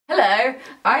Hello,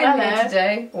 I am here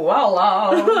today. Wow.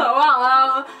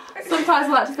 Wow. Sometimes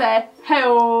I like to say,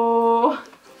 hey-oh.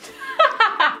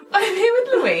 I'm here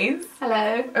with Louise.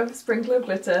 Hello. Of Sprinkle of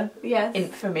Glitter. Yes.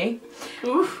 Infamy.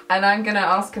 Oof. And I'm going to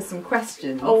ask her some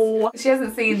questions. Oh. She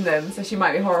hasn't seen them, so she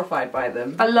might be horrified by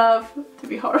them. I love to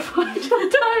be horrified.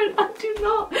 I do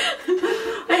not.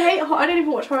 I don't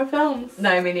even watch horror films.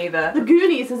 No, me neither. The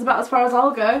Goonies is about as far as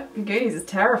I'll go. The Goonies is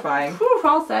terrifying. Oof,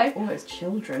 I'll say. All those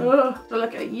children. Ugh. Do I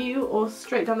look at you or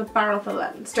straight down the barrel of the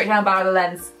lens? Straight down the barrel of the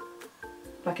lens.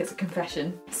 Like it's a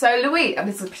confession. So Louise, and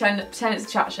this is pretend it's a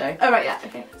chat show. Oh right, yeah,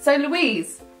 okay. So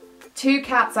Louise, 2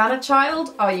 cats and a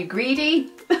child, are you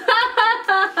greedy?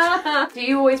 Do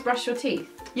you always brush your teeth?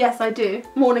 Yes, I do.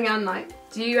 Morning and night.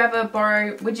 Do you ever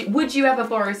borrow, would you ever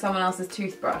borrow someone else's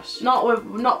toothbrush?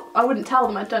 I wouldn't tell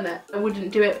them I'd done it. I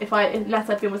wouldn't do it unless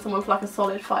I'd been with someone for like a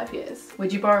solid 5 years.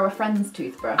 Would you borrow a friend's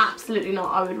toothbrush? Absolutely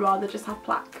not. I would rather just have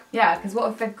plaque. Yeah, because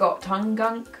what if they've got tongue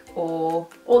gunk or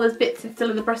there's bits still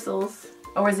in the bristles?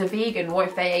 Or as a vegan, what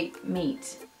if they ate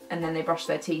meat and then they brush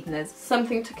their teeth and there's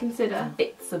something to consider.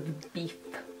 Bits of beef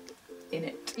in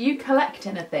it. Do you collect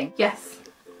anything? Yes.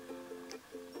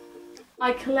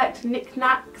 I collect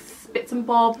knickknacks, bits and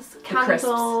bobs,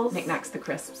 candles. Knickknacks, the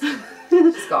crisps.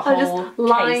 She's got a whole I just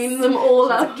line them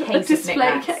all up. A case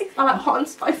display of case. I like hot and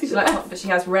spicy. She likes hot, but she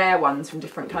has rare ones from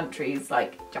different countries,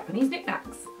 like Japanese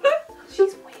knickknacks.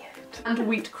 She's weird. And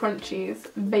wheat crunchies,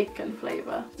 bacon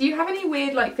flavour. Do you have any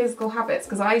weird like physical habits?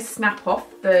 Because I snap off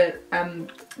the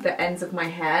ends of my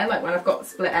hair, like when I've got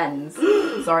split ends.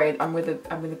 Sorry, I'm with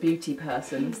a beauty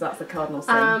person, so that's the cardinal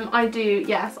sin. I do,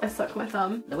 yes, I suck my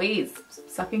thumb. Louise,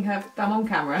 sucking her thumb on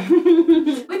camera.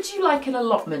 Would you like an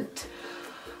allotment?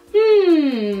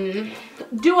 Do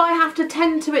I have to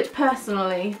tend to it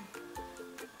personally?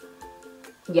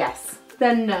 Yes.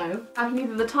 Then no. I have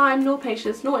neither the time nor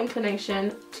patience nor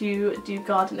inclination to do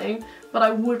gardening, but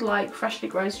I would like freshly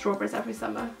grown strawberries every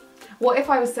summer. What if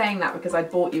I was saying that because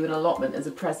I'd bought you an allotment as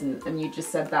a present and you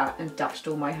just said that and dashed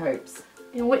all my hopes?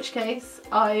 In which case,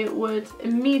 I would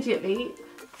immediately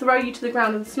throw you to the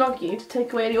ground and snog you to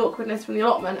take away the awkwardness from the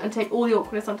allotment and take all the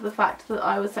awkwardness onto the fact that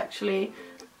I was sexually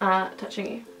touching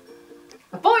you.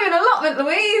 I bought you an allotment,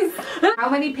 Louise! How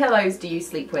many pillows do you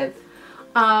sleep with?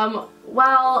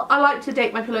 Well, I like to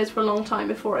date my pillows for a long time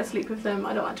before I sleep with them.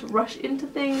 I don't like to rush into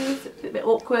things. It's a bit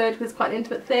awkward because it's quite an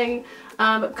intimate thing.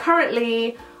 But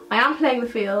currently, I am playing the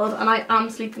field and I am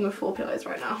sleeping with 4 pillows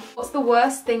right now. What's the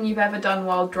worst thing you've ever done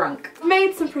while drunk? I've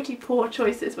made some pretty poor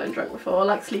choices when drunk before,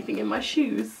 like sleeping in my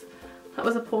shoes. That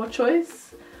was a poor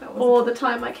choice. Or the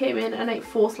time I came in and ate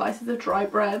 4 slices of dry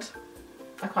bread.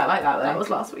 I quite like that though. That was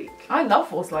last week. I love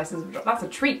 4 slices of dry. That's a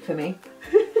treat for me.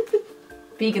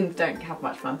 Vegans don't have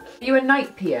much fun. Are you a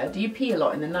night peer? Do you pee a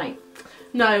lot in the night?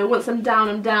 No, once I'm down,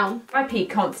 I'm down. I pee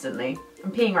constantly.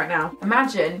 I'm peeing right now.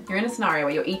 Imagine you're in a scenario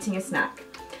where you're eating a snack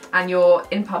and you're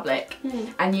in public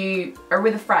and you are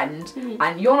with a friend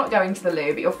and you're not going to the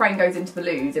loo, but your friend goes into the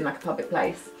loos in like a public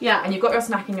place. Yeah. And you've got your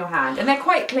snack in your hand and they're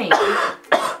quite clean.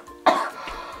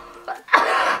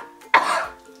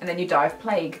 And then you die of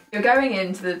plague. You're going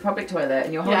into the public toilet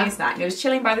and you're holding a snack, and you're just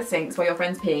chilling by the sinks while your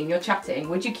friend's peeing, you're chatting.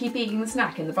 Would you keep eating the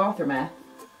snack in the bathroom air?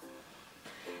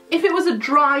 If it was a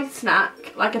dry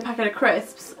snack, like a packet of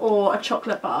crisps or a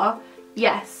chocolate bar,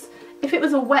 yes. If it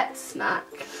was a wet snack,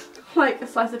 like a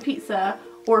slice of pizza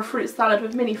or a fruit salad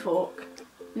with mini fork,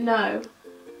 no.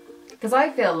 Because I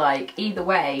feel like either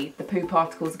way, the poo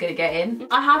particles are going to get in.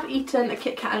 I have eaten a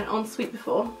Kit Kat and an ensuite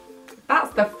before.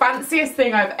 That's the fanciest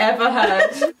thing I've ever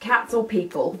heard. Cats or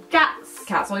people? Cats.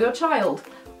 Cats or your child?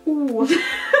 Ooh.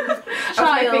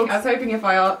 Child. I was hoping if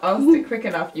I asked it quick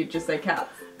enough you'd just say cats.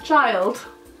 Child.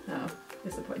 Oh,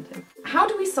 disappointing. How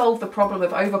do we solve the problem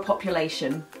of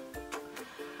overpopulation?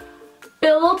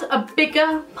 Build a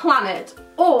bigger planet,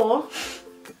 or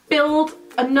build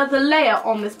another layer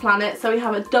on this planet so we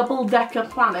have a double-decker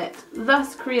planet,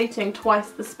 thus creating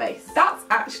twice the space. That's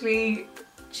actually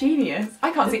genius.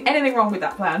 I can't see anything wrong with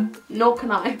that plan. Nor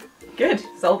can I. Good,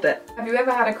 solved it. Have you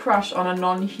ever had a crush on a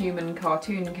non-human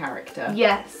cartoon character?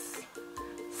 Yes.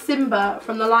 Simba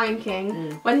from The Lion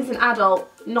King, when he's an adult,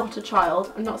 not a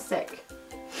child, I'm not sick.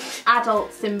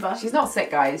 Adult Simba. She's not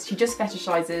sick, guys. She just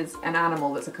fetishizes an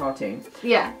animal that's a cartoon.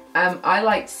 Yeah. I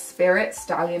liked Spirit,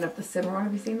 Stallion of the Cimarron.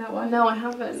 Have you seen that one? No, I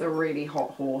haven't. It's a really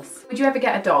hot horse. Would you ever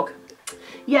get a dog?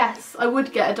 Yes, I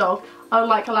would get a dog. I would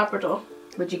like a Labrador.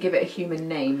 Would you give it a human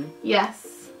name?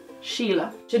 Yes.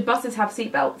 Sheila. Should buses have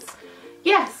seatbelts?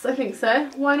 Yes, I think so.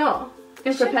 Why not?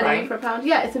 In for a penny, right? in for a pound.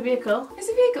 Yeah, it's a vehicle. It's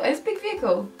a vehicle. It's a big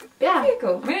vehicle. Yeah.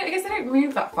 Vehicle. I mean, I guess they don't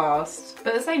move that fast, but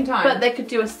at the same time. But they could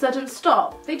do a sudden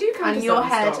stop. They do kind of. And your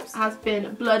head has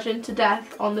been bludgeoned to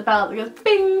death on the belt that goes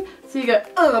bing. So you go,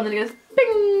 oh, and then it goes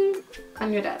bing,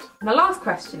 and you're dead. And the last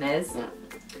question is,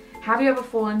 have you ever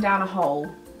fallen down a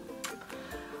hole?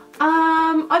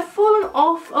 I've fallen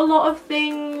off a lot of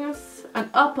things and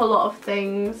up a lot of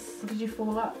things. What did you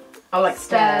fall up? Oh, like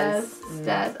Stairs,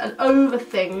 and over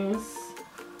things.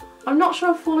 I'm not sure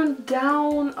I've fallen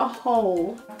down a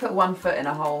hole. I put one foot in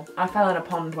a hole. I fell in a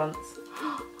pond once.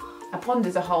 A pond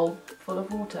is a hole full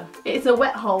of water. It's a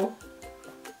wet hole.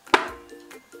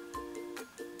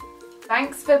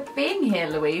 Thanks for being here,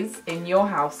 Louise, in your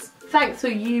house. Thanks for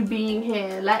you being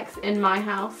here, Lex, in my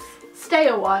house. Stay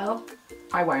a while.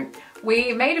 I won't.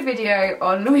 We made a video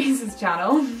on Louise's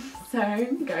channel, so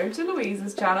go to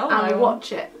Louise's channel And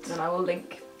watch it. And I will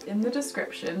link in the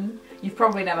description. You've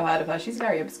probably never heard of her, she's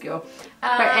very obscure.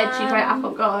 Very edgy, very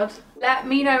avant-garde. Let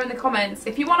me know in the comments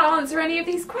if you want to answer any of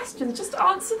these questions, just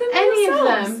answer them Any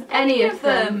yourselves. of them. Any of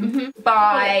them.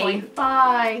 Bye.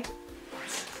 Bye.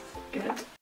 Good.